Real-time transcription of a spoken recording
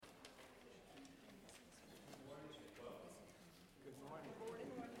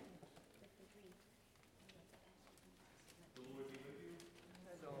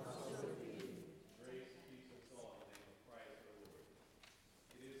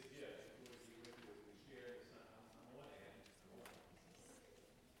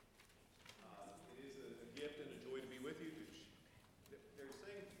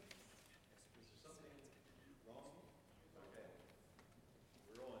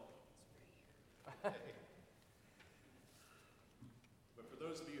But for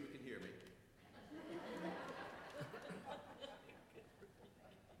those of you who can hear me,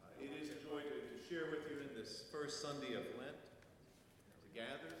 it is a joy to share with you in this first Sunday of Lent, to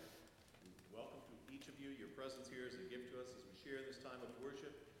gather. Welcome to each of you. Your presence here is a gift to us as we share this time of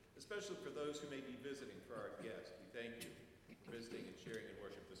worship, especially for those who may be visiting, for our guests. We thank you for visiting and sharing in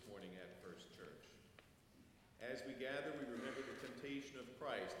worship this morning at First Church. As we gather, we remember the temptation of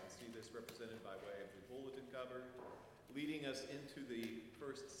Christ and see this represented by way of the bulletin cover, leading us into the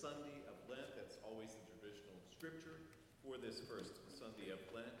first Sunday of Lent. That's always the traditional scripture for this first Sunday of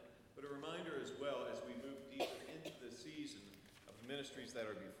Lent. But a reminder as well, as we move deeper into the season of the ministries that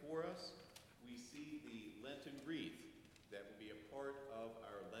are before us, we see the Lenten wreath that will be a part of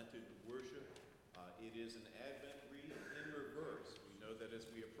our Lenten worship. It is an Advent wreath in reverse. We know that as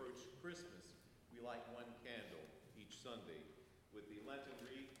we approach Christmas, we light one candle each Sunday. With the Lenten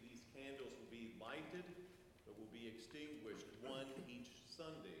wreath, these candles will be lighted, but will be extinguished one each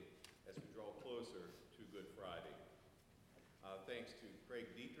Sunday as we draw closer to Good Friday. Thanks to Craig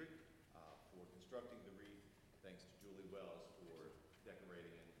Dietrich for constructing the wreath. Thanks to Julie Wells for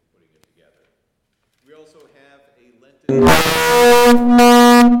decorating and putting it together. We also have a Lenten...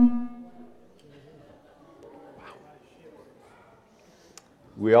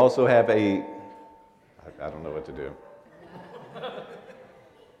 We also have a... I don't know what to do.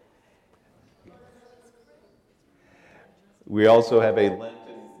 We also have a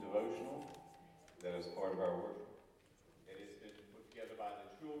Lenten devotional that is part of our worship. It has been put together by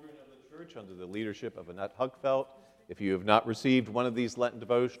the children of the church under the leadership of Annette Huckfeld. If you have not received one of these Lenten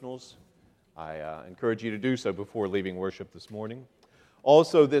devotionals, I encourage you to do so before leaving worship this morning.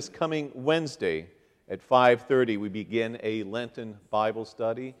 Also, this coming Wednesday at 5:30, we begin a Lenten Bible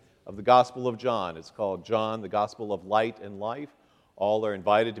study of the Gospel of John. It's called John, the Gospel of Light and Life. All are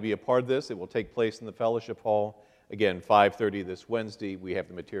invited to be a part of this. It will take place in the fellowship hall. Again, 5:30 this Wednesday. We have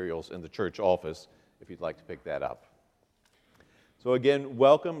the materials in the church office if you'd like to pick that up. So again,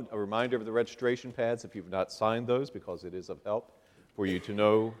 welcome. A reminder of the registration pads if you've not signed those, because it is of help for you to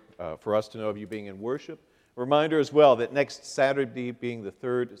know, for us to know of you being in worship. A reminder as well that next Saturday, being the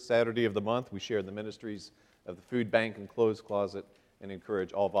third Saturday of the month, we share the ministries of the food bank and clothes closet and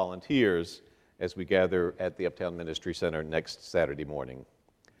encourage all volunteers as we gather at the Uptown Ministry Center next Saturday morning.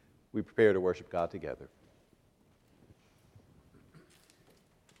 We prepare to worship God together.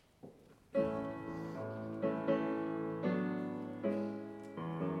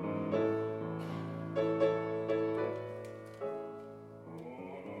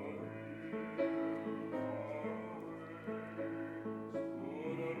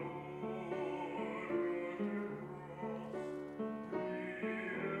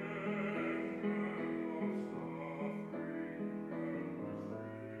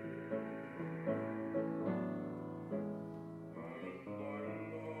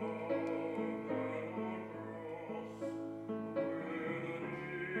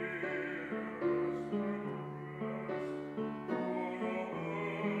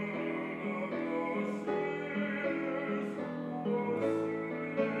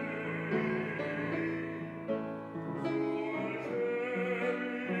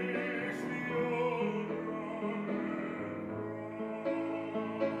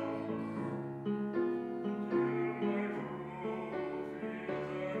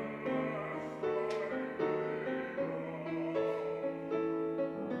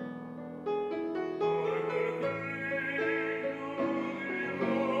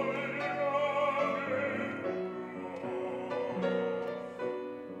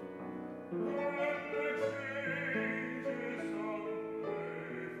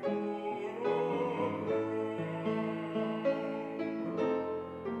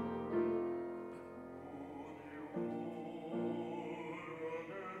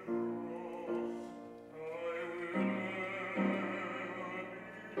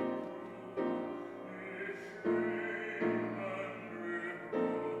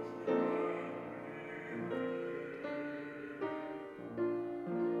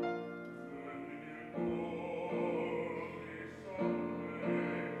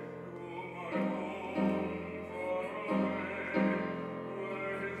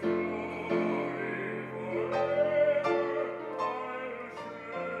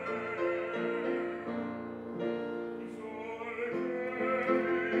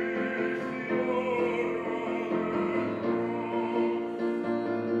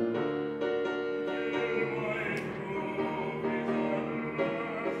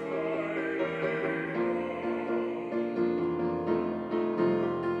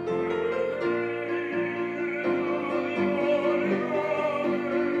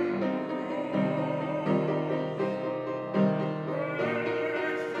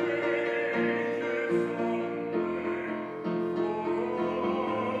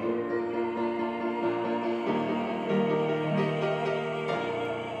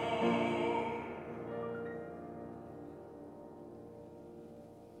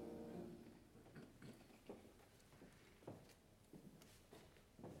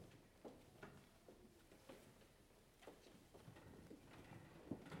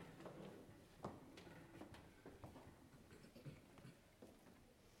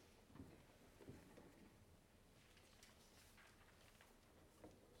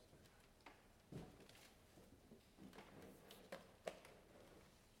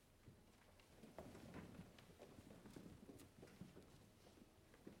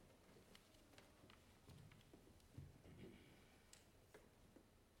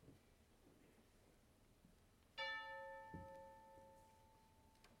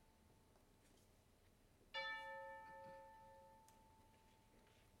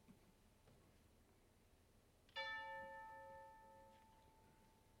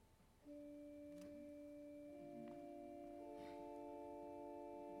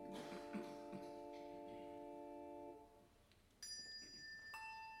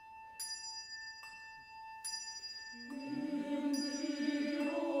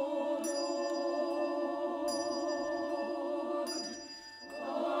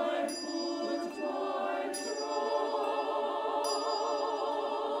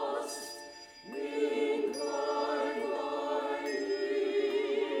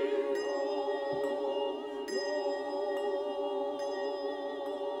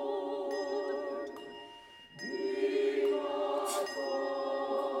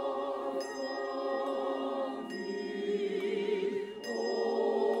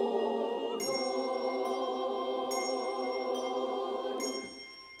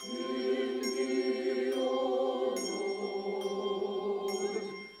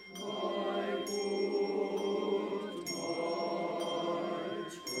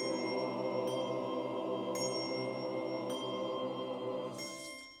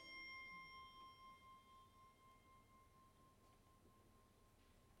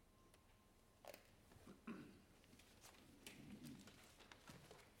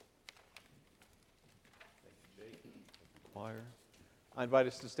 choir. I invite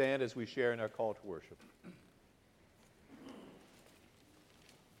us to stand as we share in our call to worship.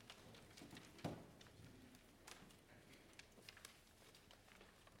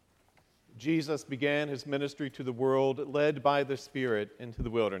 Jesus began his ministry to the world, led by the Spirit into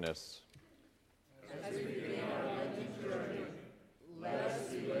the wilderness. As we begin our Lenten journey, let us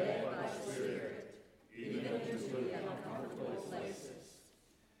be led by the Spirit, even into the uncomfortable places.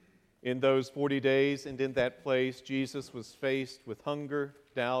 In those 40 days and in that place, Jesus was faced with hunger,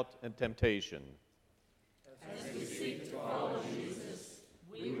 doubt, and temptation. As we seek to follow Jesus,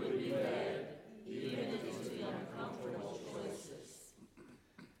 we would be led even into the uncomfortable places.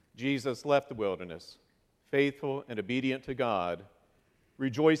 Jesus left the wilderness, faithful and obedient to God,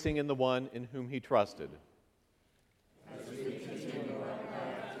 rejoicing in the one in whom he trusted. As we continue our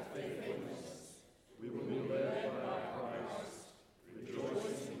path to faithfulness, we will be led by Christ,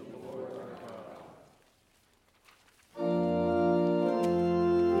 rejoicing in the Lord our God.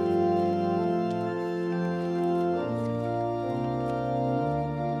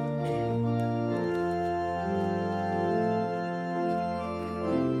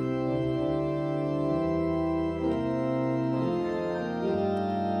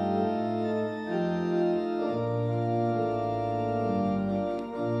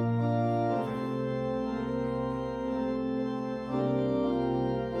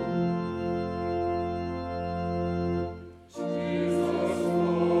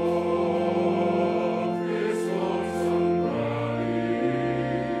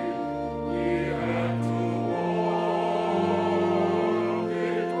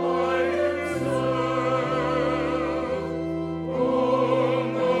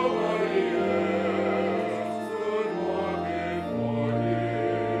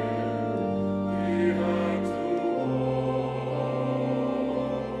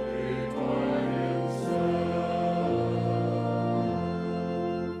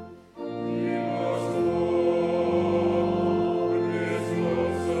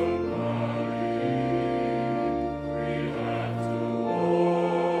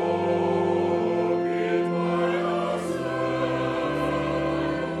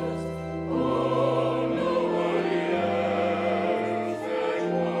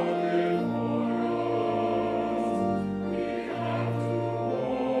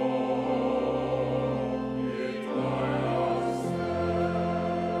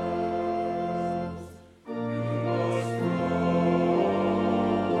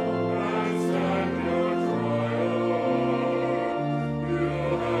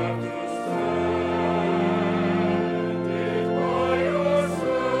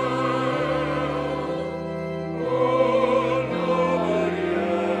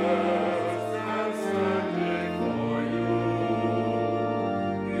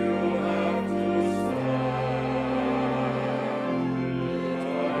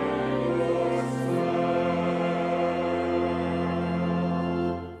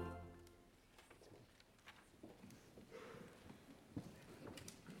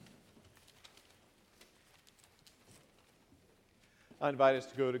 I invite us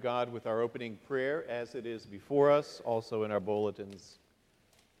to go to God with our opening prayer as it is before us, also in our bulletins.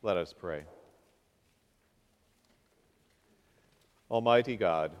 Let us pray. Almighty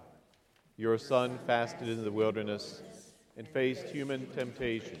God, your Son fasted in the wilderness and faced human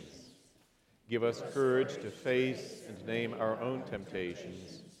temptations. Give us courage to face and name our own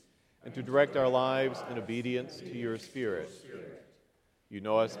temptations and to direct our lives in obedience to your Spirit. You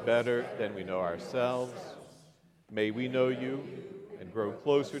know us better than we know ourselves. May we know you and grow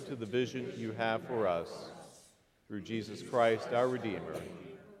closer to the vision you have for us through Jesus Christ, our Redeemer,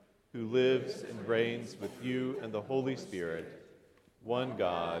 who lives and reigns with you and the Holy Spirit, one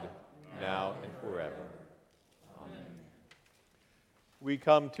God, now and forever. Amen. We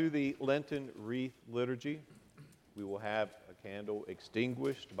come to the Lenten wreath liturgy. We will have a candle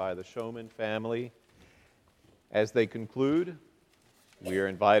extinguished by the Showman family. As they conclude, we are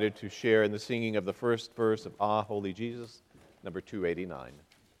invited to share in the singing of the first verse of Ah, Holy Jesus, number 289.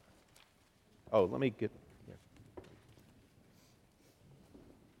 Oh, let me get here.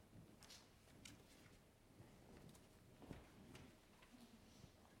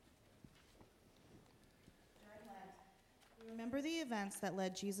 During Lent, we remember the events that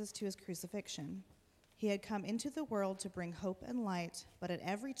led Jesus to his crucifixion. He had come into the world to bring hope and light, but at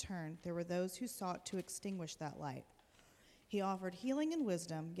every turn there were those who sought to extinguish that light. He offered healing and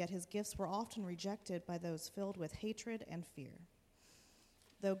wisdom, yet his gifts were often rejected by those filled with hatred and fear.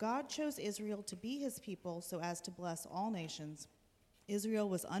 Though God chose Israel to be his people so as to bless all nations, Israel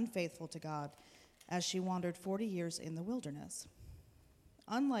was unfaithful to God as she wandered 40 years in the wilderness.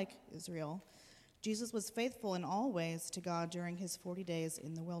 Unlike Israel, Jesus was faithful in all ways to God during his 40 days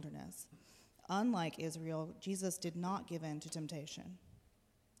in the wilderness. Unlike Israel, Jesus did not give in to temptation.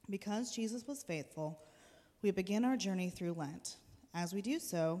 Because Jesus was faithful, we begin our journey through Lent. As we do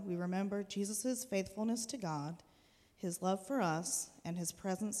so, we remember Jesus' faithfulness to God, his love for us, and his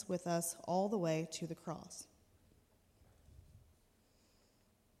presence with us all the way to the cross.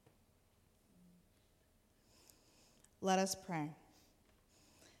 Let us pray.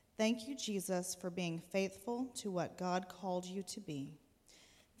 Thank you, Jesus, for being faithful to what God called you to be.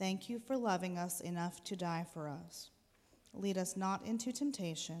 Thank you for loving us enough to die for us. Lead us not into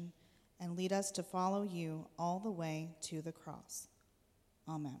temptation, and lead us to follow you all the way to the cross.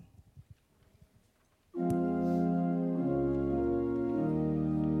 Amen.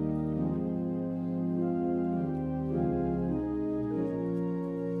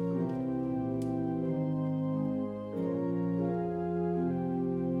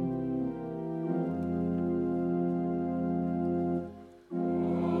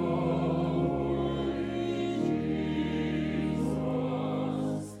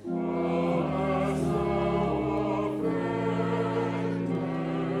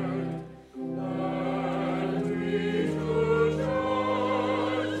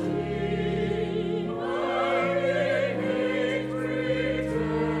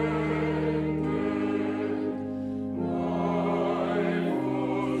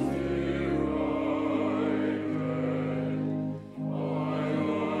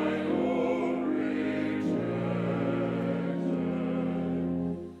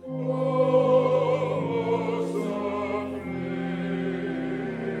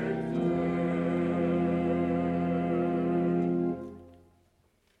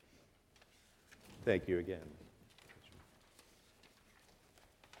 Thank you again.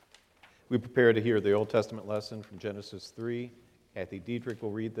 We prepare to hear the Old Testament lesson from Genesis 3. Kathy Diedrich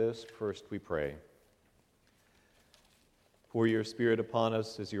will read this. First, we pray. Pour your Spirit upon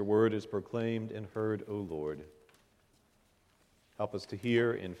us as your word is proclaimed and heard, O Lord. Help us to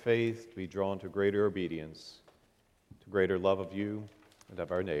hear in faith, to be drawn to greater obedience, to greater love of you and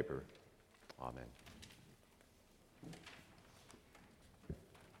of our neighbor. Amen.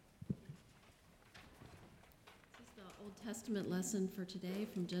 Old Testament lesson for today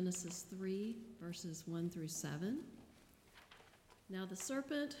from Genesis 3, verses 1 through 7. Now the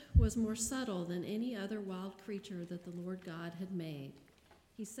serpent was more subtle than any other wild creature that the Lord God had made.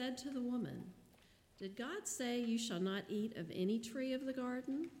 He said to the woman, "Did God say you shall not eat of any tree of the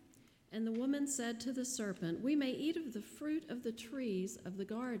garden?" And the woman said to the serpent, "We may eat of the fruit of the trees of the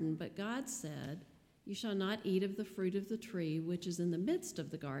garden, but God said, you shall not eat of the fruit of the tree which is in the midst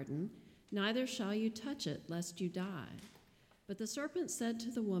of the garden, neither shall you touch it, lest you die." But the serpent said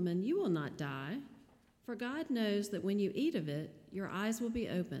to the woman, "You will not die, for God knows that when you eat of it, your eyes will be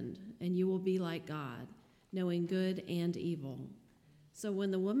opened, and you will be like God, knowing good and evil." So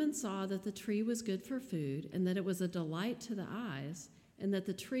when the woman saw that the tree was good for food, and that it was a delight to the eyes, and that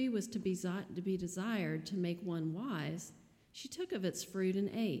the tree was to be desired to make one wise, she took of its fruit and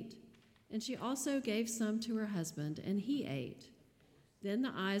ate. And she also gave some to her husband, and he ate. Then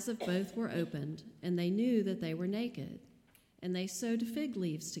the eyes of both were opened, and they knew that they were naked. And they sewed fig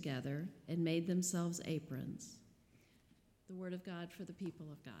leaves together and made themselves aprons. The word of God for the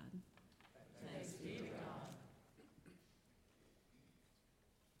people of God. Thanks be to God.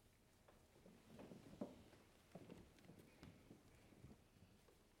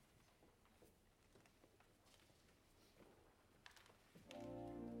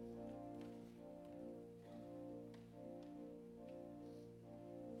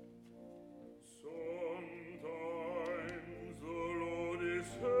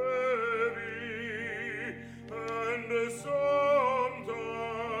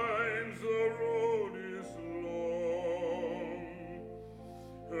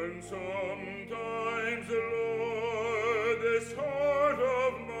 Sometimes, Lord, this heart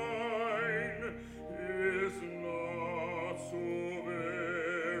of mine is not so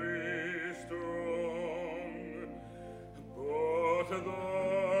very strong, but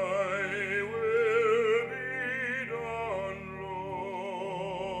thy will be done, Lord,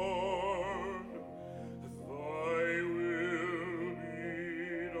 thy will be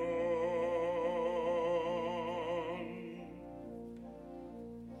done.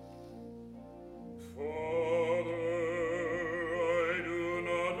 Father, I do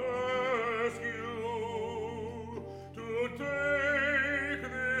not ask you to take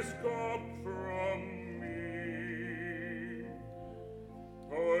this cup from me,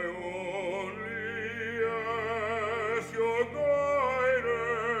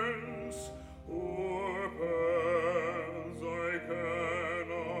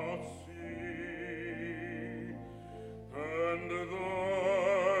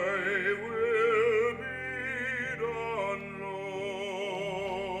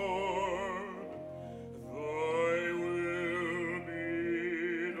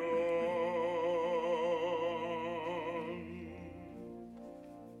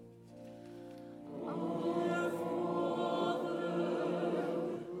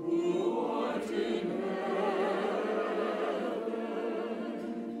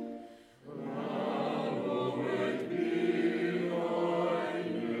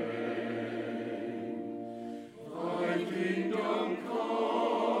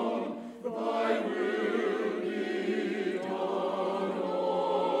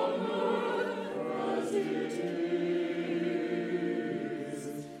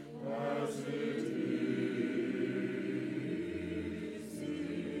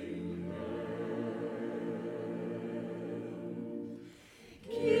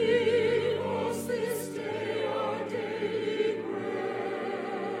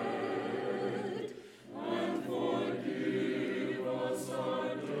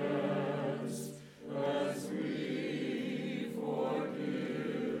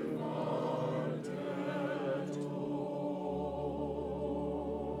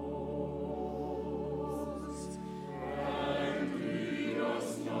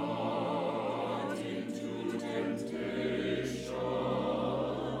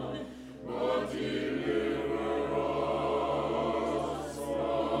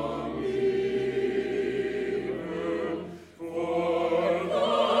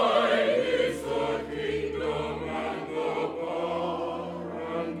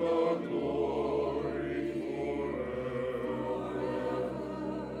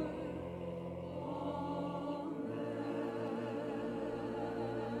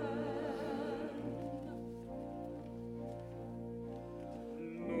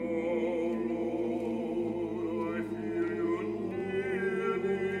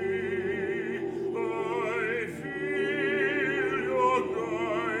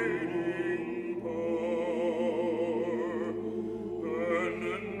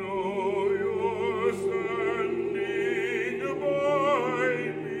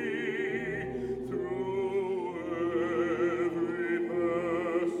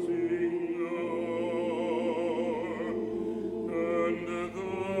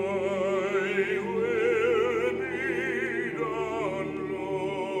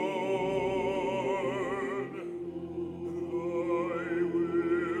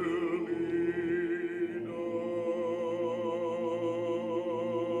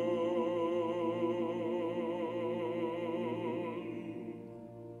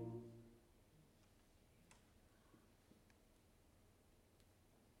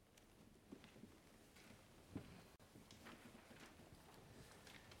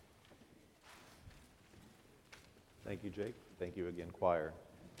 Thank you, Jake. Thank you again, choir.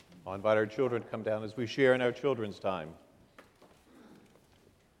 I'll invite our children to come down as we share in our children's time.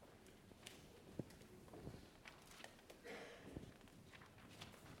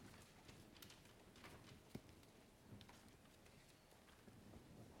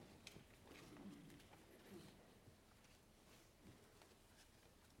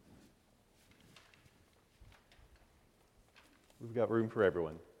 We've got room for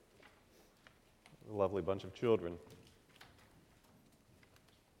everyone. A lovely bunch of children.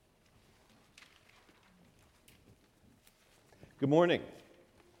 Good morning.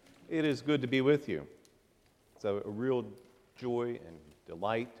 It is good to be with you. It's a real joy and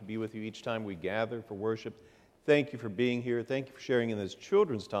delight to be with you each time we gather for worship. Thank you for being here. Thank you for sharing in this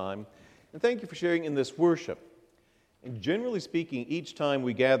children's time. And thank you for sharing in this worship. And generally speaking, each time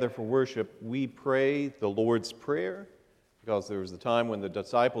we gather for worship, we pray the Lord's Prayer, because there was the time when the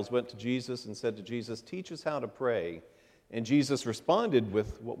disciples went to Jesus and said to Jesus, "Teach us how to pray." And Jesus responded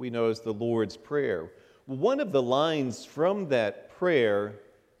with what we know as the Lord's Prayer. One of the lines from that prayer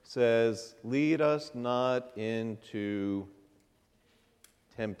says, "Lead us not into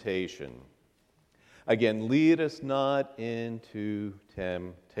temptation." Again, lead us not into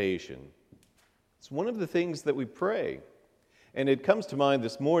temptation. It's one of the things that we pray. And it comes to mind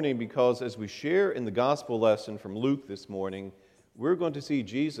this morning because as we share in the gospel lesson from Luke this morning, we're going to see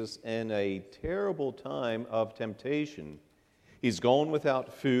Jesus in a terrible time of temptation. He's gone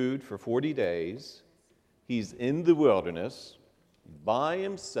without food for 40 days. He's in the wilderness by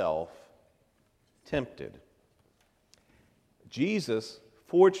himself, tempted. Jesus,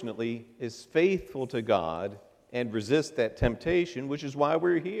 fortunately, is faithful to God and resists that temptation, which is why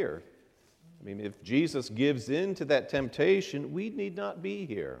we're here. I mean, if Jesus gives in to that temptation, we need not be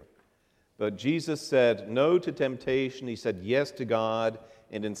here. But Jesus said no to temptation. He said yes to God.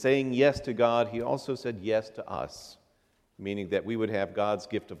 And in saying yes to God, he also said yes to us, meaning that we would have God's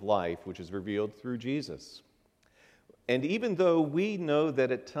gift of life, which is revealed through Jesus. And even though we know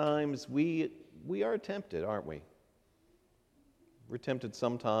that at times we are tempted, aren't we? We're tempted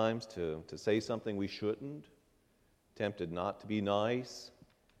sometimes to say something we shouldn't, tempted not to be nice,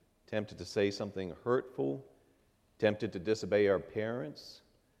 tempted to say something hurtful, tempted to disobey our parents,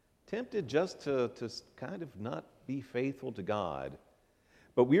 tempted just to kind of not be faithful to God.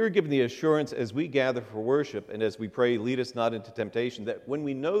 But we are given the assurance as we gather for worship and as we pray, lead us not into temptation, that when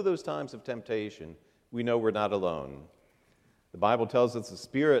we know those times of temptation, we know we're not alone. The Bible tells us the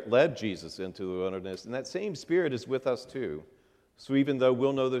Spirit led Jesus into the wilderness, and that same Spirit is with us too. So even though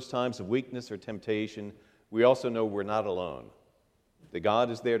we'll know those times of weakness or temptation, we also know we're not alone. That God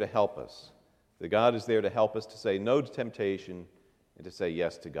is there to help us. That God is there to help us to say no to temptation and to say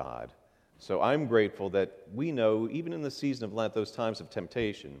yes to God. So I'm grateful that we know, even in the season of Lent, those times of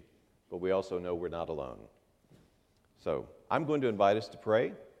temptation, but we also know we're not alone. So I'm going to invite us to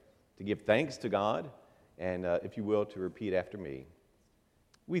pray, to give thanks to God, and if you will, to repeat after me.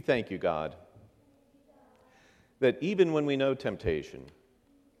 We thank you, God, that even when we know temptation,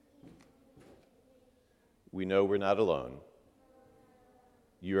 we know we're not alone.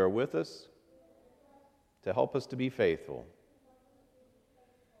 You are with us to help us to be faithful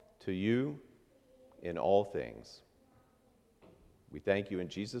to you in all things. We thank you in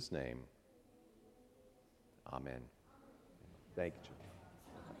Jesus' name. Amen. Thank you.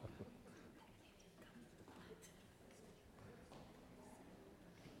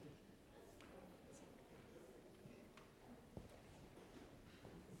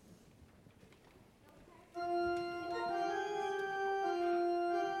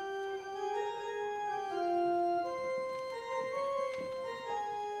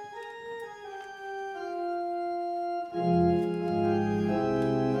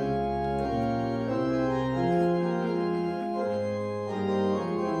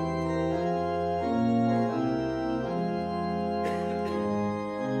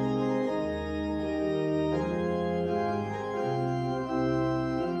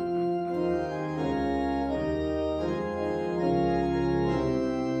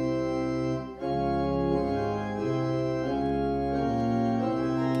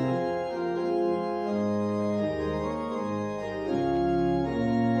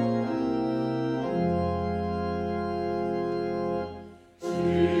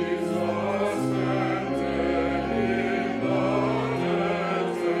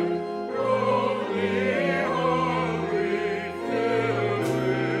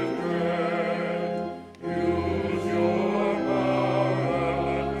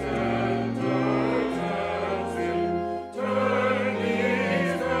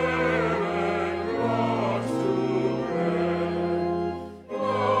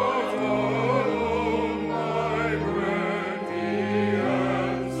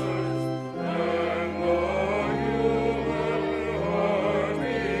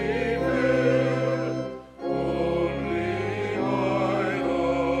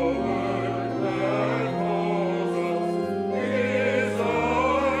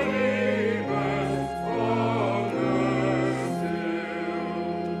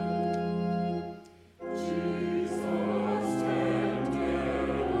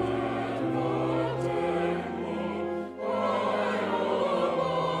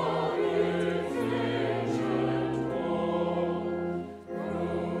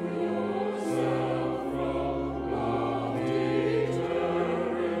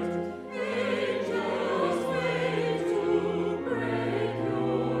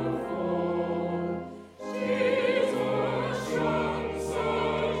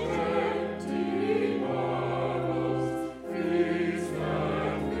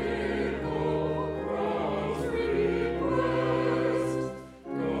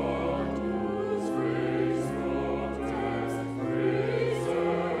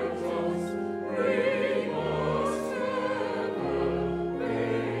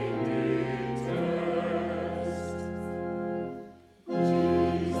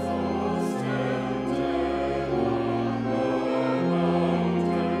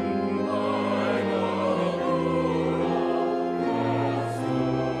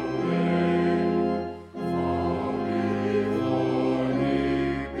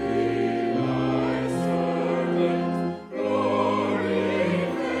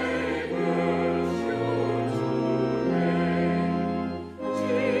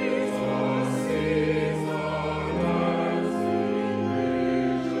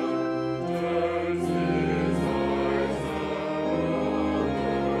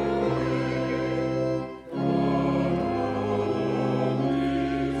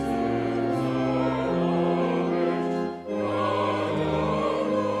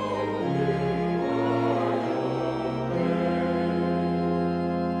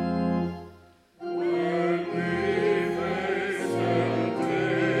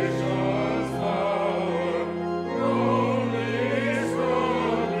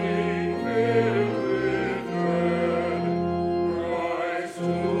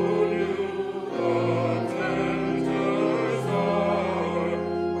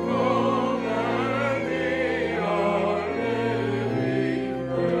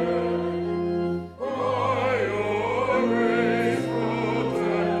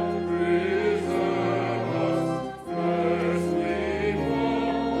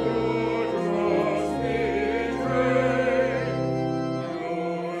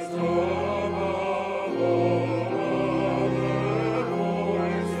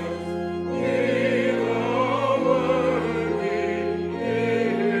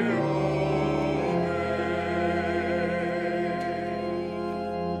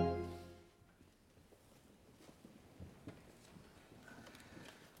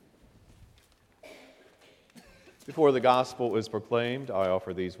 Before the gospel is proclaimed, I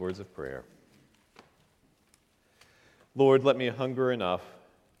offer these words of prayer. Lord, let me hunger enough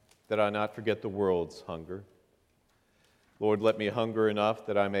that I not forget the world's hunger. Lord, let me hunger enough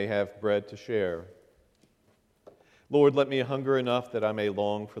that I may have bread to share. Lord, let me hunger enough that I may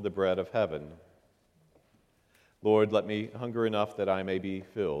long for the bread of heaven. Lord, let me hunger enough that I may be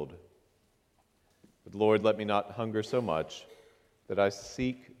filled. But Lord, let me not hunger so much that I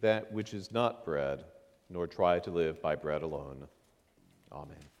seek that which is not bread, nor try to live by bread alone.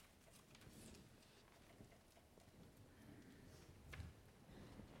 Amen.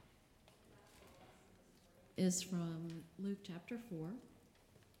 Is from Luke chapter 4.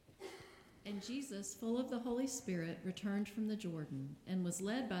 And Jesus, full of the Holy Spirit, returned from the Jordan and was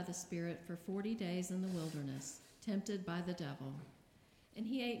led by the Spirit for 40 days in the wilderness, tempted by the devil. And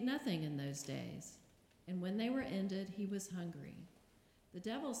he ate nothing in those days. And when they were ended, he was hungry. The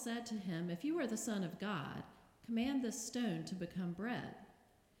devil said to him, "If you are the Son of God, command this stone to become bread."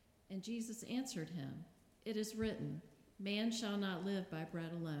 And Jesus answered him, "It is written, 'Man shall not live by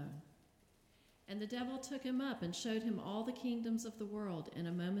bread alone.'" And the devil took him up and showed him all the kingdoms of the world in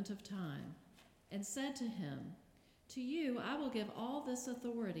a moment of time, and said to him, "To you I will give all this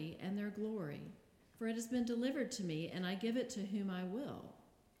authority and their glory, for it has been delivered to me, and I give it to whom I will.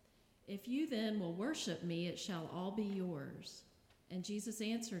 If you then will worship me, it shall all be yours." And Jesus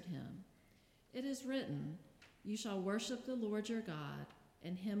answered him, "It is written, 'You shall worship the Lord your God,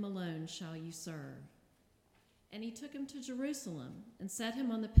 and him alone shall you serve.'" And he took him to Jerusalem and set him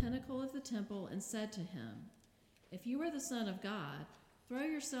on the pinnacle of the temple and said to him, "If you are the Son of God, throw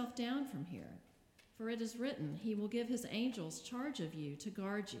yourself down from here, for it is written, 'He will give his angels charge of you to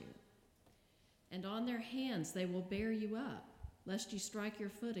guard you. And on their hands they will bear you up, lest you strike your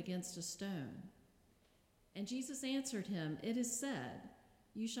foot against a stone.' And Jesus answered him, 'It is said,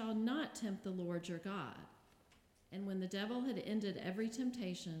 you shall not tempt the Lord your God.' And when the devil had ended every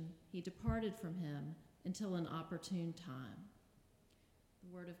temptation, he departed from him until an opportune time."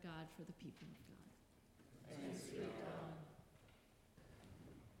 The word of God for the people of God. Thanks be to God.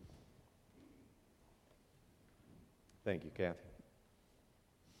 Thank you, Kathy.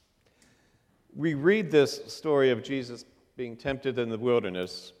 We read this story of Jesus being tempted in the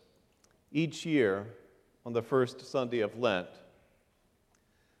wilderness each year on the first Sunday of Lent.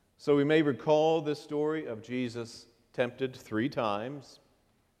 So we may recall this story of Jesus tempted 3 times.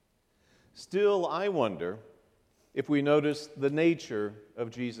 Still, I wonder if we notice the nature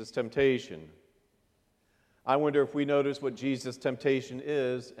of Jesus' temptation. I wonder if we notice what Jesus' temptation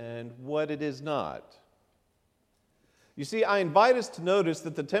is and what it is not. You see, I invite us to notice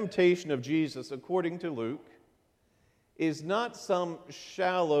that the temptation of Jesus, according to Luke, is not some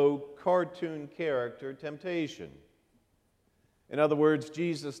shallow cartoon character temptation. In other words,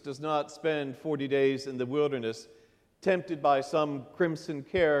 Jesus does not spend 40 days in the wilderness tempted by some crimson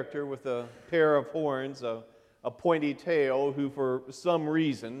character with a pair of horns, a pointy tail, who for some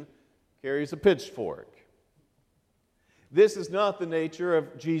reason carries a pitchfork. This is not the nature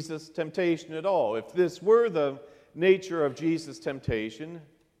of Jesus' temptation at all. If this were the nature of Jesus' temptation,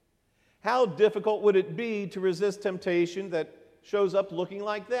 how difficult would it be to resist temptation that shows up looking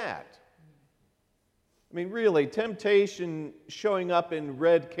like that? I mean, really, temptation showing up in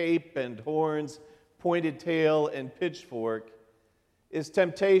red cape and horns, pointed tail, and pitchfork is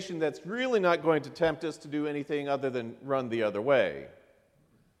temptation that's really not going to tempt us to do anything other than run the other way.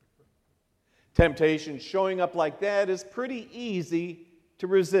 Temptation showing up like that is pretty easy to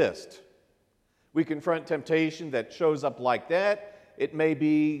resist. We confront temptation that shows up like that.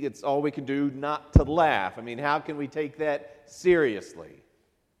 It's all we can do not to laugh. I mean, how can we take that seriously?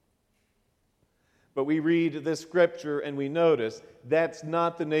 But we read this scripture and we notice that's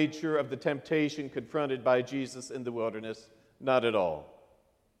not the nature of the temptation confronted by Jesus in the wilderness, not at all.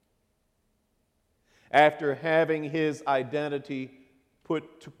 After having his identity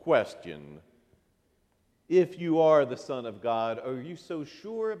put to question, "If you are the Son of God, are you so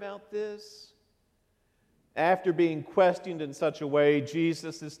sure about this?" After being questioned in such a way,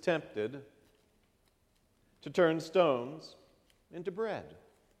 Jesus is tempted to turn stones into bread.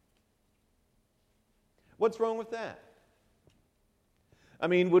 What's wrong with that? I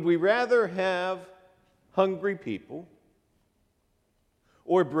mean, would we rather have hungry people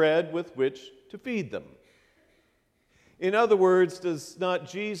or bread with which to feed them? In other words, does not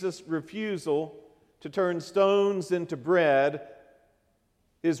Jesus' refusal to turn stones into bread,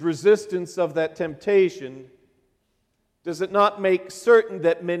 his resistance of that temptation, does it not make certain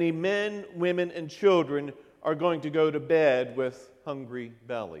that many men, women, and children are going to go to bed with hungry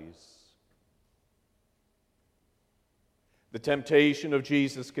bellies? The temptation of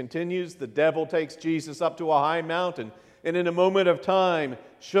Jesus continues. The devil takes Jesus up to a high mountain and in a moment of time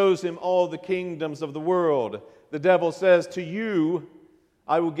shows him all the kingdoms of the world. The devil says, "To you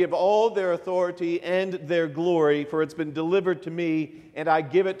I will give all their authority and their glory, for it's been delivered to me, and I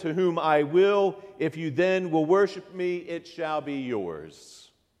give it to whom I will. If you then will worship me, it shall be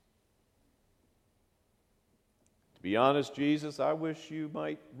yours." To be honest, Jesus, I wish you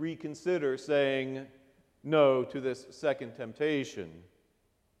might reconsider saying no to this second temptation.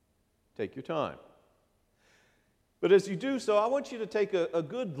 Take your time. But as you do so, I want you to take a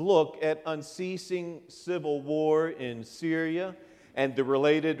good look at unceasing civil war in Syria and the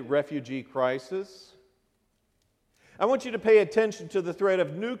related refugee crisis. I want you to pay attention to the threat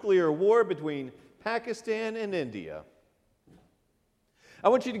of nuclear war between Pakistan and India. I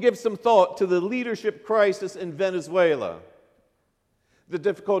want you to give some thought to the leadership crisis in Venezuela, the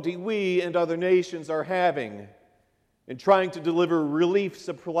difficulty we and other nations are having in trying to deliver relief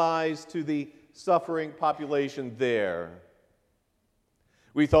supplies to the suffering population there.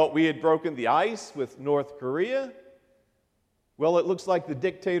 We thought we had broken the ice with North Korea. Well, it looks like the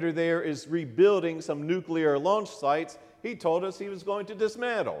dictator there is rebuilding some nuclear launch sites he told us he was going to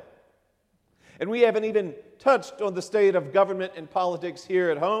dismantle. And we haven't even touched on the state of government and politics here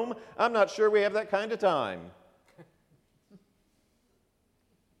at home. I'm not sure we have that kind of time.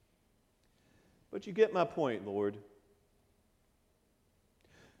 But you get my point, Lord.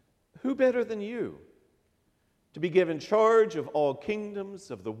 Who better than you to be given charge of all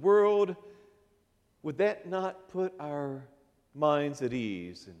kingdoms of the world? Would that not put our minds at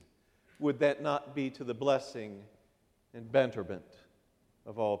ease? And would that not be to the blessing and betterment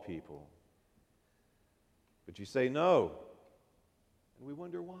of all people? But you say no, and we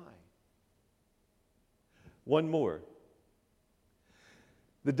wonder why. One more.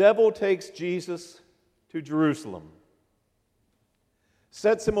 The devil takes Jesus to Jerusalem,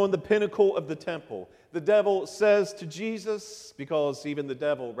 sets him on the pinnacle of the temple. The devil says to Jesus, because even the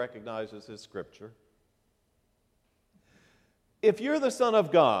devil recognizes his scripture, "If you're the Son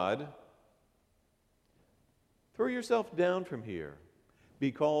of God, throw yourself down from here,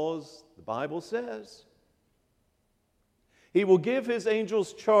 because the Bible says He will give His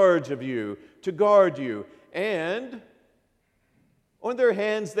angels charge of you to guard you, and on their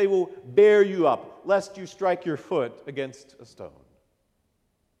hands they will bear you up, lest you strike your foot against a stone."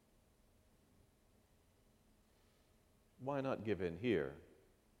 Why not give in here?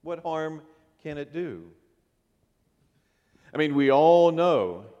 What harm can it do? I mean, we all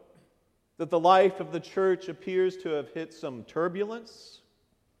know that the life of the church appears to have hit some turbulence.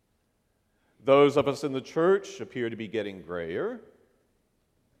 Those of us in the church appear to be getting grayer.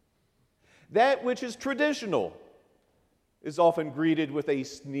 That which is traditional is often greeted with a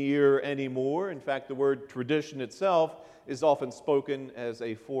sneer anymore. In fact, the word tradition itself is often spoken as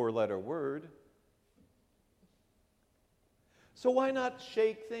a four-letter word. So why not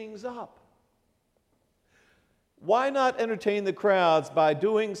shake things up? Why not entertain the crowds by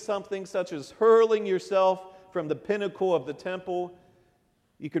doing something such as hurling yourself from the pinnacle of the temple?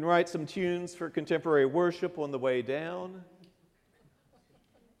 You can write some tunes for contemporary worship on the way down.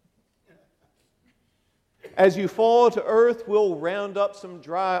 As you fall to earth, we'll round up some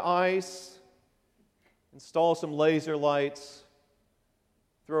dry ice, install some laser lights,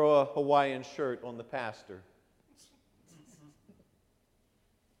 throw a Hawaiian shirt on the pastor.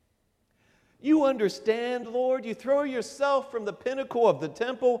 You understand, Lord? You throw yourself from the pinnacle of the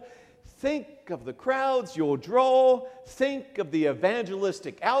temple. Think of the crowds you'll draw. Think of the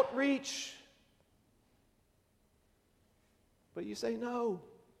evangelistic outreach. But you say no.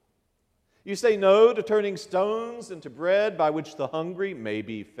 You say no to turning stones into bread by which the hungry may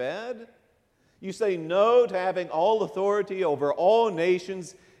be fed. You say no to having all authority over all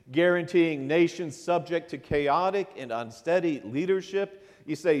nations, guaranteeing nations subject to chaotic and unsteady leadership.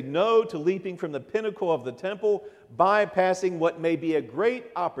 You say no to leaping from the pinnacle of the temple, bypassing what may be a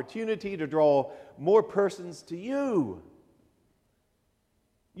great opportunity to draw more persons to you.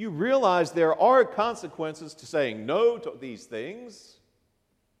 You realize there are consequences to saying no to these things.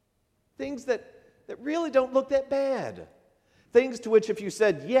 Things that really don't look that bad. Things to which if you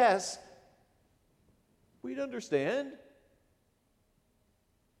said yes, we'd understand.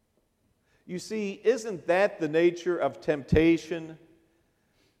 You see, isn't that the nature of temptation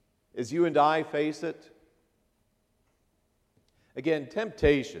as you and I face it? Again,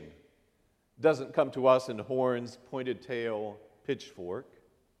 temptation doesn't come to us in horns, pointed tail, pitchfork.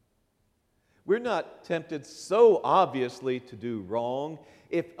 We're not tempted so obviously to do wrong.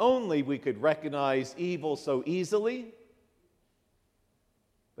 If only we could recognize evil so easily.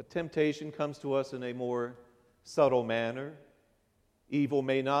 But temptation comes to us in a more subtle manner. Evil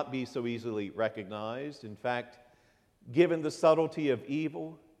may not be so easily recognized. In fact, given the subtlety of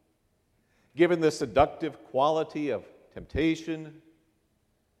evil, given the seductive quality of temptation,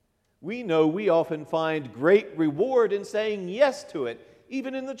 we know we often find great reward in saying yes to it,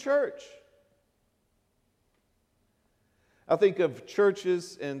 even in the church. I think of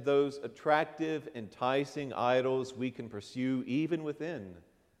churches and those attractive, enticing idols we can pursue even within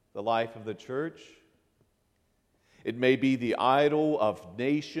the life of the church. It may be the idol of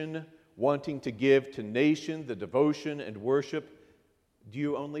nation, wanting to give to nation the devotion and worship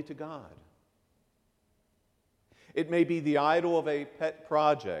due only to God. It may be the idol of a pet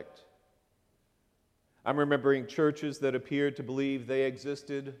project. I'm remembering churches that appeared to believe they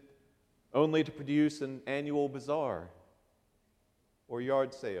existed only to produce an annual bazaar or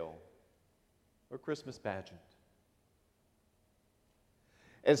yard sale or Christmas pageant.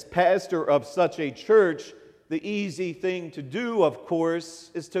 As pastor of such a church, the easy thing to do, of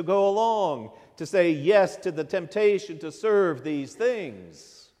course, is to go along, to say yes to the temptation to serve these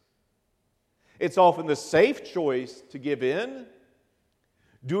things. It's often the safe choice to give in.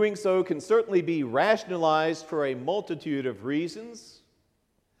 Doing so can certainly be rationalized for a multitude of reasons.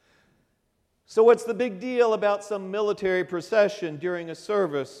 So what's the big deal about some military procession during a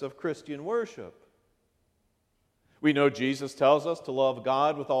service of Christian worship? We know Jesus tells us to love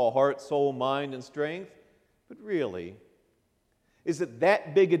God with all heart, soul, mind, and strength. But really, is it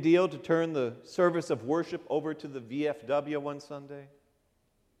that big a deal to turn the service of worship over to the VFW one Sunday?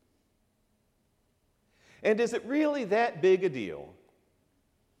 And is it really that big a deal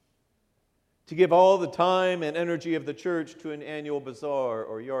to give all the time and energy of the church to an annual bazaar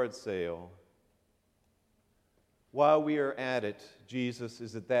or yard sale? While we are at it, Jesus,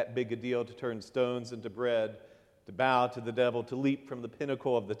 is it that big a deal to turn stones into bread, to bow to the devil, to leap from the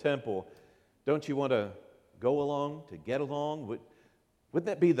pinnacle of the temple? Don't you want to go along, to get along? Wouldn't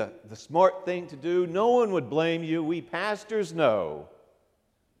that be the smart thing to do? No one would blame you. We pastors know.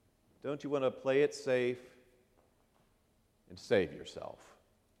 Don't you want to play it safe and save yourself?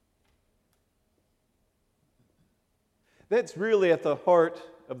 That's really at the heart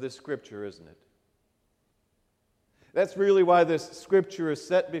of this scripture, isn't it? That's really why this scripture is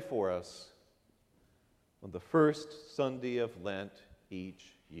set before us on the first Sunday of Lent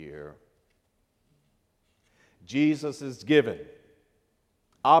each year. Jesus is given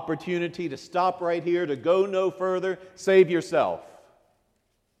opportunity to stop right here, to go no further, save yourself.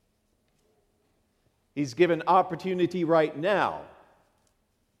 He's given opportunity right now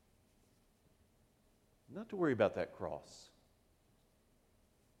not to worry about that cross.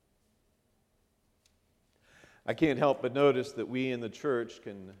 I can't help but notice that we in the church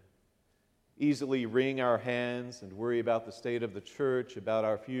can easily wring our hands and worry about the state of the church, about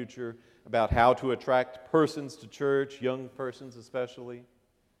our future, about how to attract persons to church, young persons especially.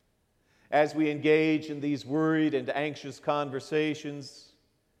 As we engage in these worried and anxious conversations,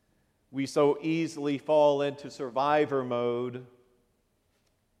 we so easily fall into survivor mode,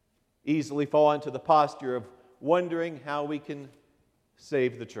 easily fall into the posture of wondering how we can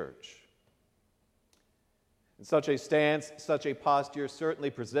save the church. And such a stance, such a posture certainly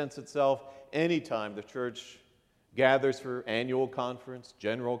presents itself anytime the church gathers for annual conference,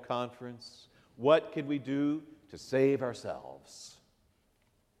 general conference. What can we do to save ourselves?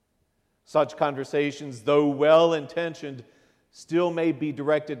 Such conversations, though well-intentioned, still may be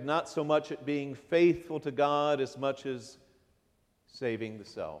directed not so much at being faithful to God as much as saving the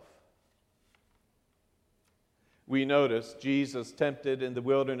self. We notice Jesus tempted in the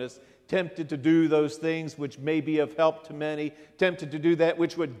wilderness, tempted to do those things which may be of help to many, tempted to do that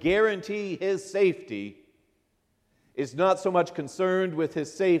which would guarantee his safety, is not so much concerned with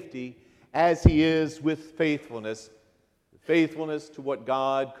his safety as he is with faithfulness to what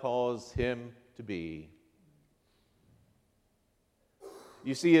God calls him to be.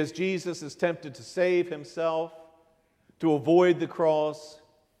 You see, as Jesus is tempted to save himself, to avoid the cross,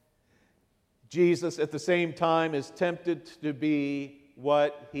 Jesus at the same time is tempted to be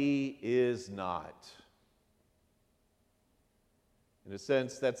what he is not. In a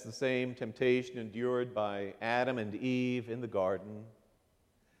sense, that's the same temptation endured by Adam and Eve in the garden.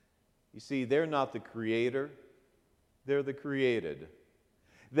 You see, they're not the creator, they're the created.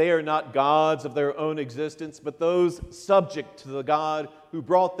 They are not gods of their own existence, but those subject to the God who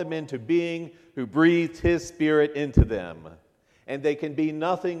brought them into being, who breathed his Spirit into them. And they can be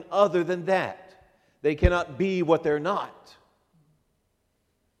nothing other than that. They cannot be what they're not.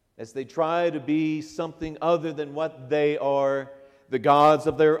 As they try to be something other than what they are, the gods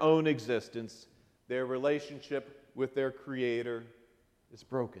of their own existence, their relationship with their Creator is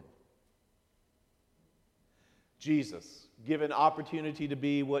broken. Jesus, given opportunity to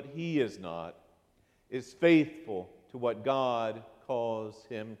be what he is not, is faithful to what God calls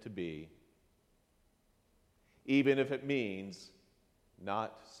him to be, even if it means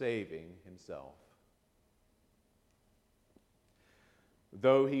not saving himself.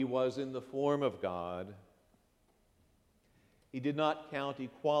 Though he was in the form of God, he did not count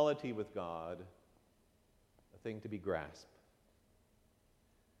equality with God a thing to be grasped,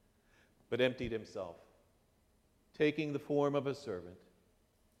 but emptied himself, taking the form of a servant,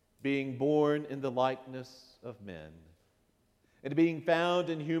 being born in the likeness of men. And being found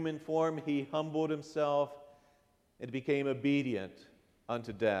in human form, he humbled himself and became obedient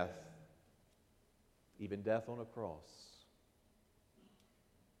unto death, even death on a cross.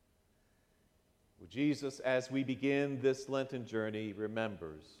 Well, Jesus, as we begin this Lenten journey,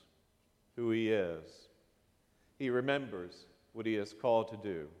 remembers who he is. He remembers what he is called to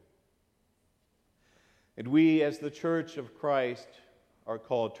do. And we, as the Church of Christ, are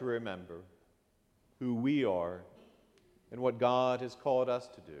called to remember who we are and what God has called us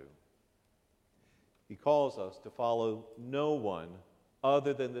to do. He calls us to follow no one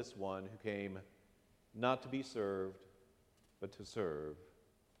other than this one who came not to be served, but to serve.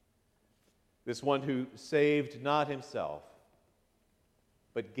 This one who saved not himself,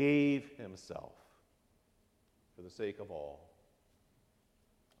 but gave himself for the sake of all.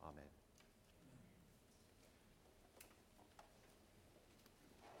 Amen.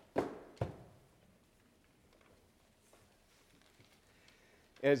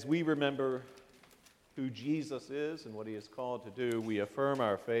 As we remember who Jesus is and what he is called to do, we affirm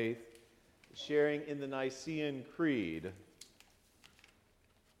our faith, sharing in the Nicene Creed,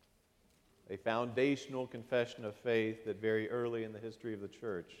 a foundational confession of faith that very early in the history of the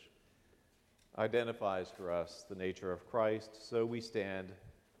Church identifies for us the nature of Christ. So we stand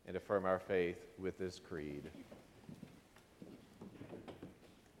and affirm our faith with this creed.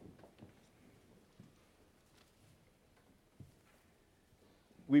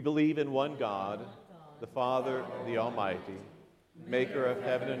 We believe in one God, the Father, the Almighty, maker of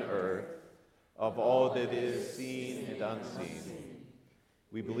heaven and earth, of all that is seen and unseen.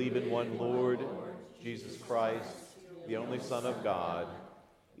 We believe in one Lord, Jesus Christ, the only Son of God,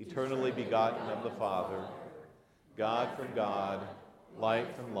 eternally begotten of the Father, God from God,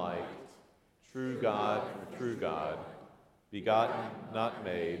 light from light, true God from true God, begotten, not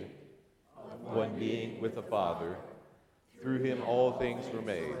made, one being with the Father. Through him all things were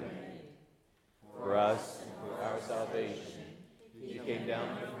made. For us, for our salvation, he came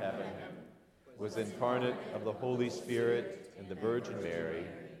down from heaven, was incarnate of the Holy Spirit and the Virgin Mary,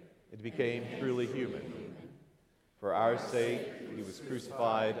 and became truly human. For our sake, he was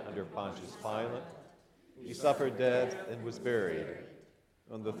crucified under Pontius Pilate. He suffered death and was buried.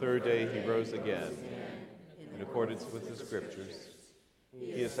 On the third day he rose again, in accordance with the Scriptures.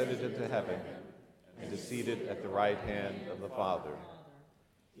 He ascended into heaven and is seated at the right hand of the Father.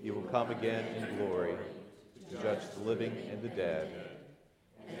 He will come again in glory to judge the living and the dead,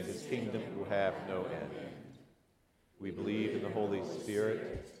 and his kingdom will have no end. We believe in the Holy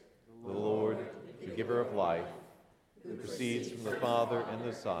Spirit, the Lord, the giver of life, who proceeds from the Father and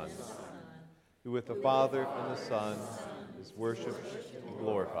the Son, who with the Father and the Son is worshipped and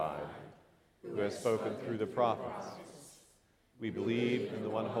glorified, who has spoken through the prophets. We believe in the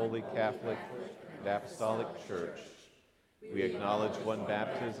one holy Catholic and Apostolic Church. We acknowledge one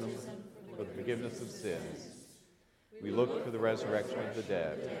baptism for the forgiveness of sins. We look for the resurrection of the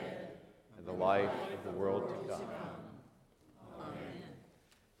dead and the life of the world to come. Amen.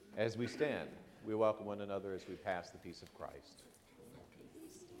 As we stand, we welcome one another as we pass the peace of Christ.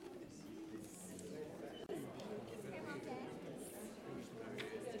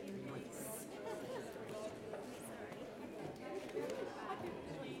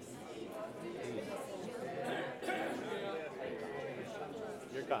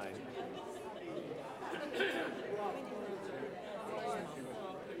 You're kind.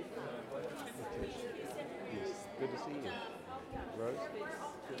 Good to see you. Rose,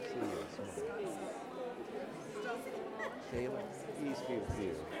 good to see you. Taylor, peace be with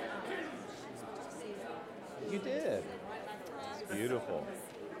you. You did. It's beautiful.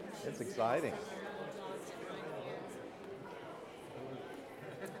 It's exciting.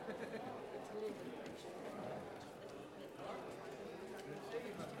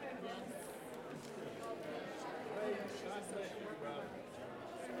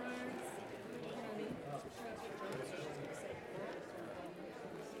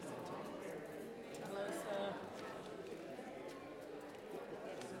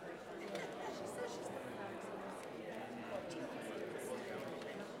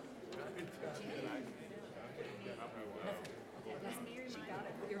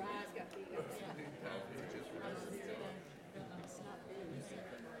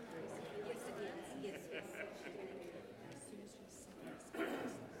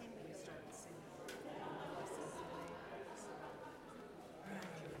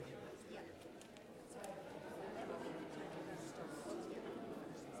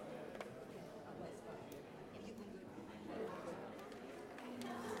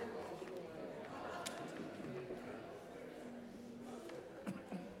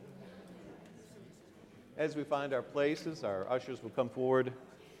 As we find our places, our ushers will come forward.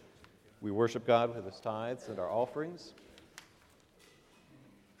 We worship God with his tithes and our offerings.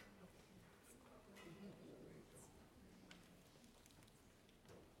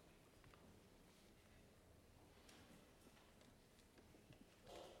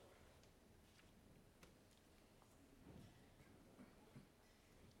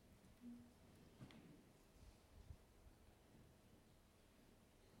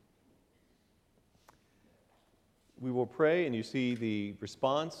 We will pray, and you see the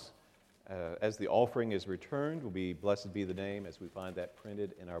response as the offering is returned will be, "Blessed be the name," as we find that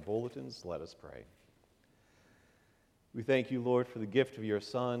printed in our bulletins. Let us pray. We thank you, Lord, for the gift of your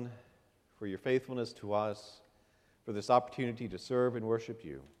Son, for your faithfulness to us, for this opportunity to serve and worship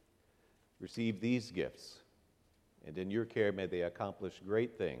you. Receive these gifts, and in your care may they accomplish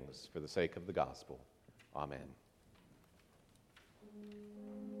great things for the sake of the gospel. Amen.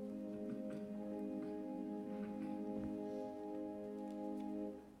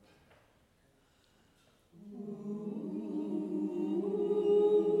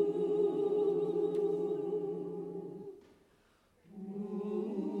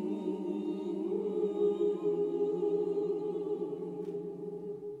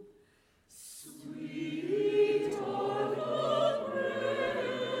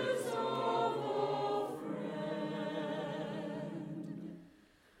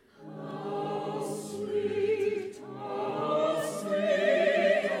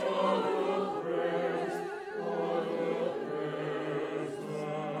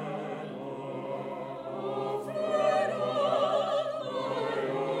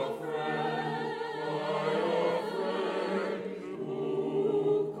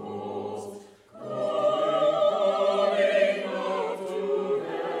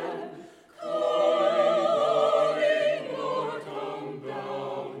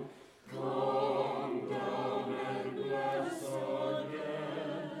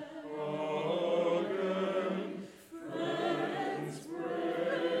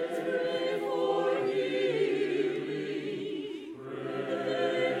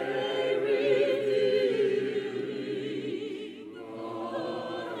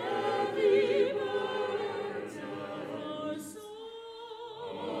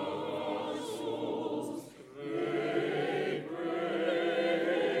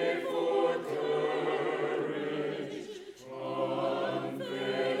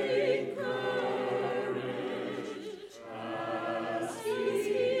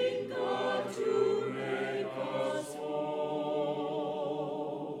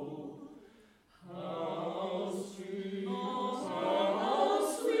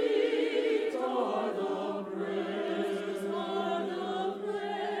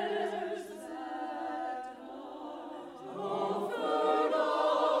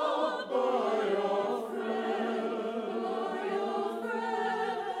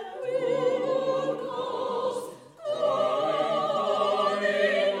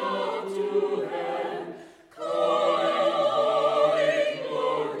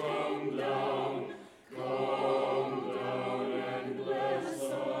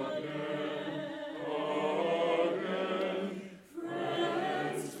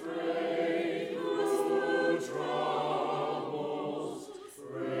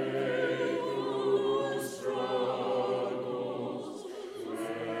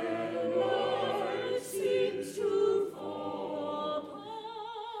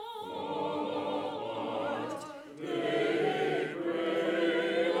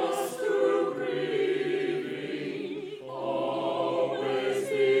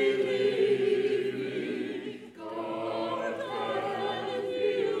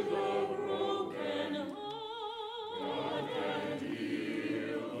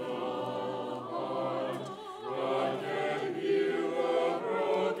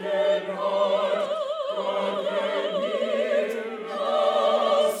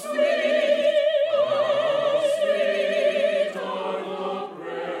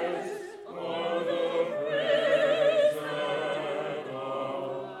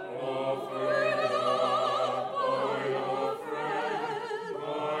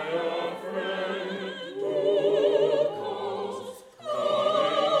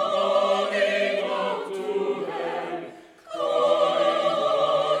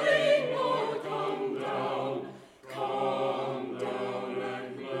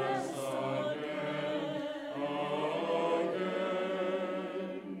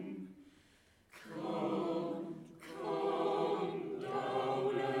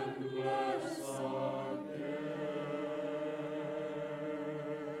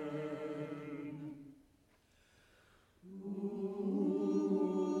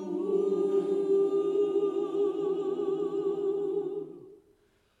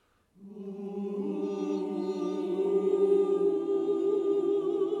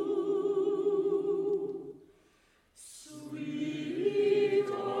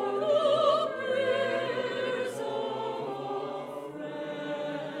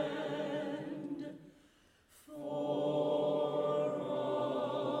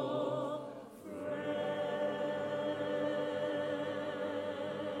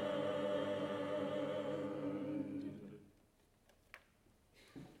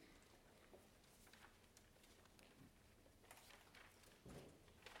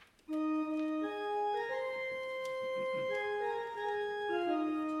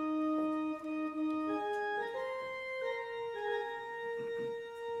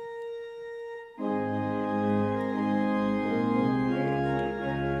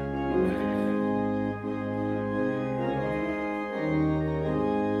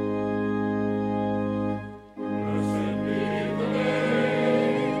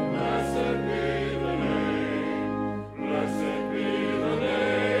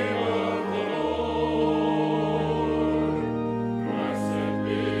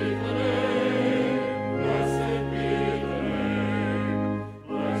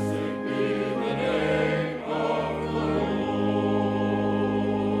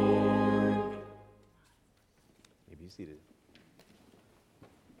 seated.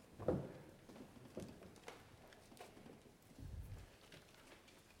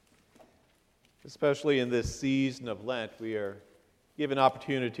 Especially in this season of Lent, we are given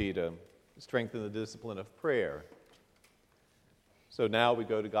opportunity to strengthen the discipline of prayer. So now we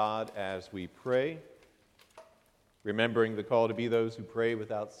go to God as we pray, remembering the call to be those who pray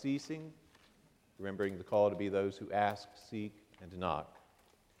without ceasing, remembering the call to be those who ask, seek, and knock.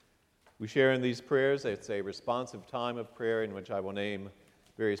 We share in these prayers. It's a responsive time of prayer in which I will name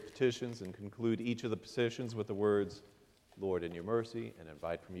various petitions and conclude each of the petitions with the words, Lord, in your mercy, and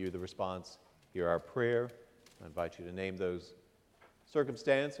invite from you the response, hear our prayer. I invite you to name those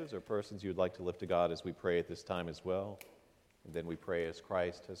circumstances or persons you'd like to lift to God as we pray at this time as well. And then we pray as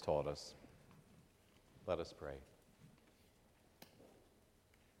Christ has taught us. Let us pray.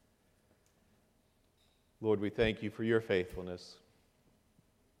 Lord, we thank you for your faithfulness,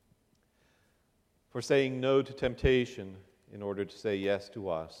 for saying no to temptation in order to say yes to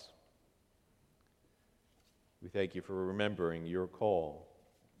us. We thank you for remembering your call.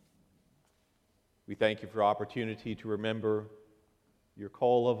 We thank you for opportunity to remember your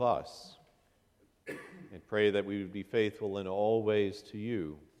call of us and pray that we would be faithful in all ways to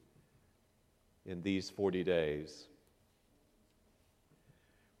you in these 40 days.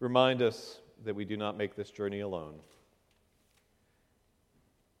 Remind us that we do not make this journey alone.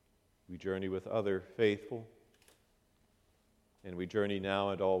 We journey with other faithful, and we journey now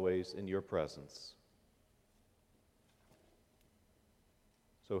and always in your presence.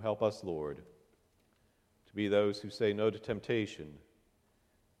 So help us, Lord, to be those who say no to temptation,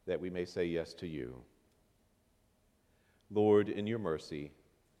 that we may say yes to you. Lord, in your mercy,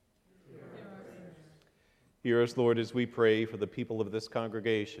 hear us, Lord, as we pray for the people of this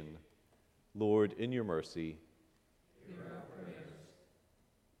congregation. Lord, in your mercy, Hear our prayers.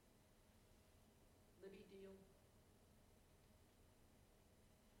 Libby Deal.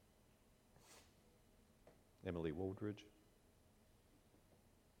 Emily Woldridge,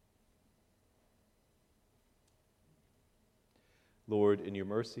 Lord, in your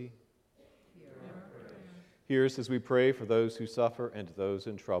mercy, hear us as we pray for those who suffer and those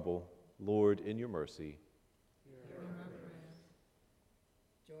in trouble. Lord, in your mercy, Hear our prayers.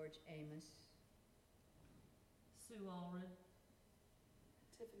 George Amos, Sue Allred.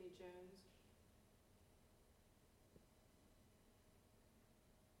 Tiffany Jones.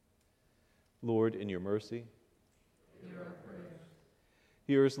 Lord, in your mercy, Hear our prayers.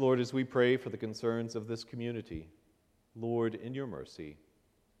 hear us, Lord, as we pray for the concerns of this community. Lord, in your mercy,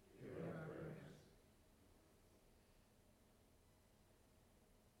 Hear our prayers.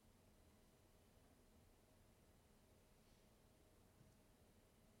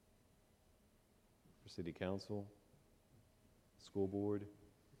 for City Council, School Board,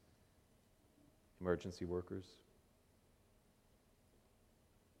 emergency workers.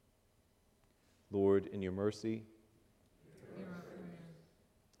 Lord, in your mercy, Hear our prayers.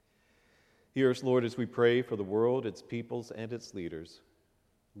 hear us, Lord, as we pray for the world, its peoples, and its leaders.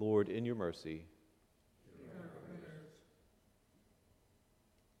 Lord, in your mercy, Hear our prayers.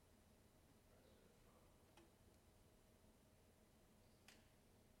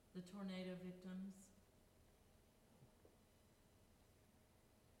 The tornado victims.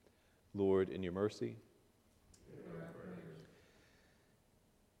 Lord, in your mercy. Hear our prayers.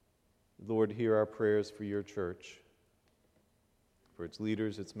 Lord, hear our prayers for your church, for its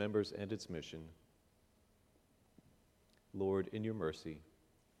leaders, its members, and its mission. Lord, in your mercy.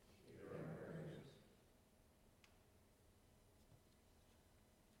 Hear our prayers.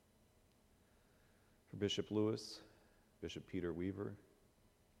 For Bishop Lewis, Bishop Peter Weaver,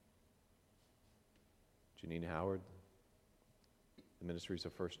 Janine Howard, the ministries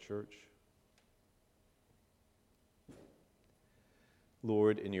of First Church.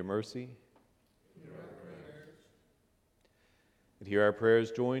 Lord, in your mercy. Hear our prayers. And hear our prayers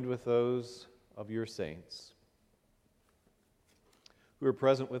joined with those of your saints who are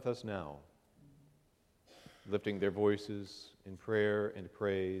present with us now, lifting their voices in prayer and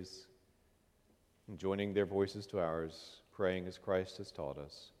praise, and joining their voices to ours, praying as Christ has taught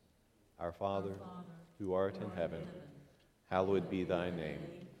us. Our Father, who art in heaven, hallowed be thy name.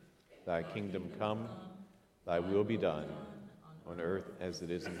 Thy kingdom come, thy will be done, on earth as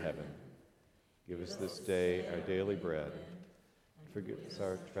it is in heaven. Give us this day our daily bread, and forgive us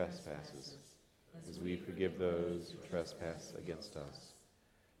our trespasses, as we forgive those who trespass against us.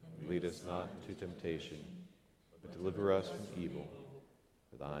 And lead us not into temptation, but deliver us from evil.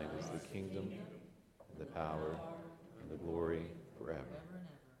 For thine is the kingdom, and the power, and the glory forever.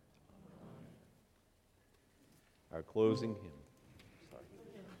 Our closing hymn. Sorry.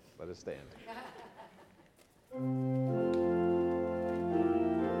 Let us stand.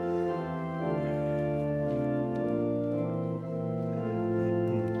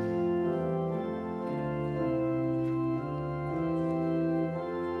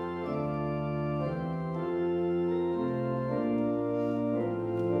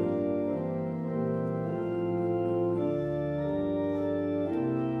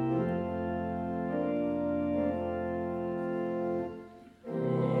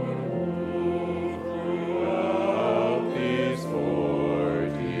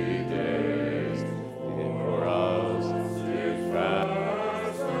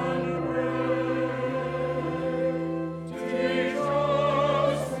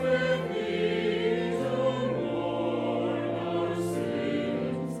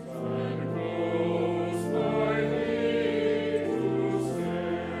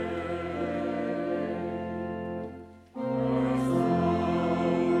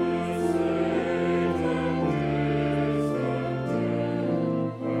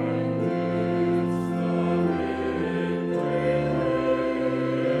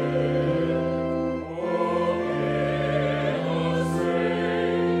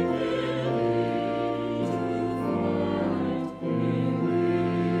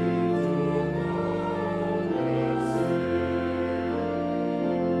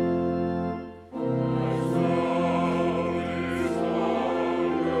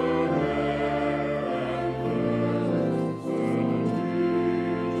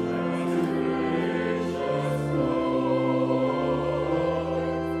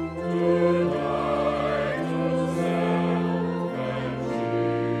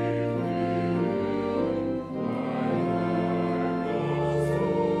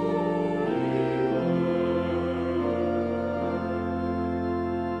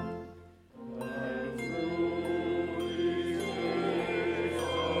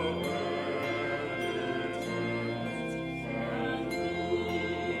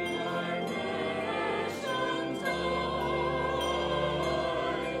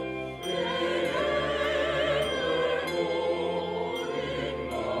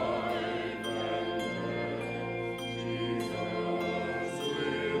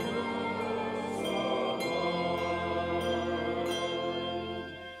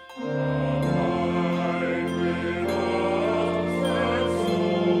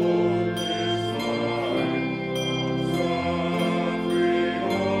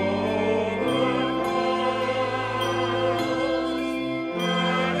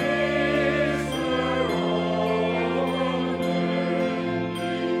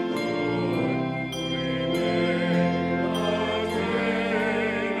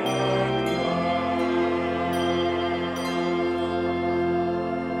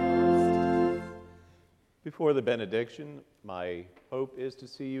 before the benediction, my hope is to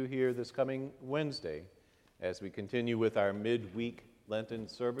see you here this coming Wednesday as we continue with our midweek Lenten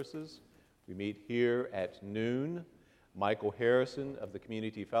services. We meet here at noon. Michael Harrison of the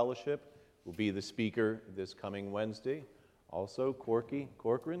Community Fellowship will be the speaker this coming Wednesday. Also, Corky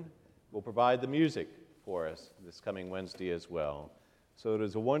Corcoran will provide the music for us this coming Wednesday as well. So it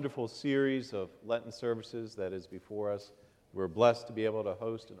is a wonderful series of Lenten services that is before us. We're blessed to be able to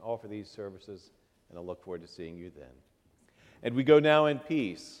host and offer these services, and I look forward to seeing you then. And we go now in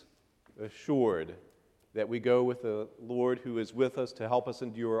peace, assured that we go with the Lord who is with us to help us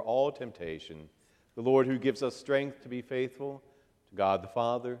endure all temptation, the Lord who gives us strength to be faithful to God the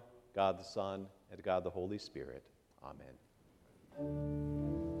Father, God the Son, and to God the Holy Spirit.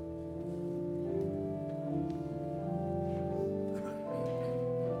 Amen.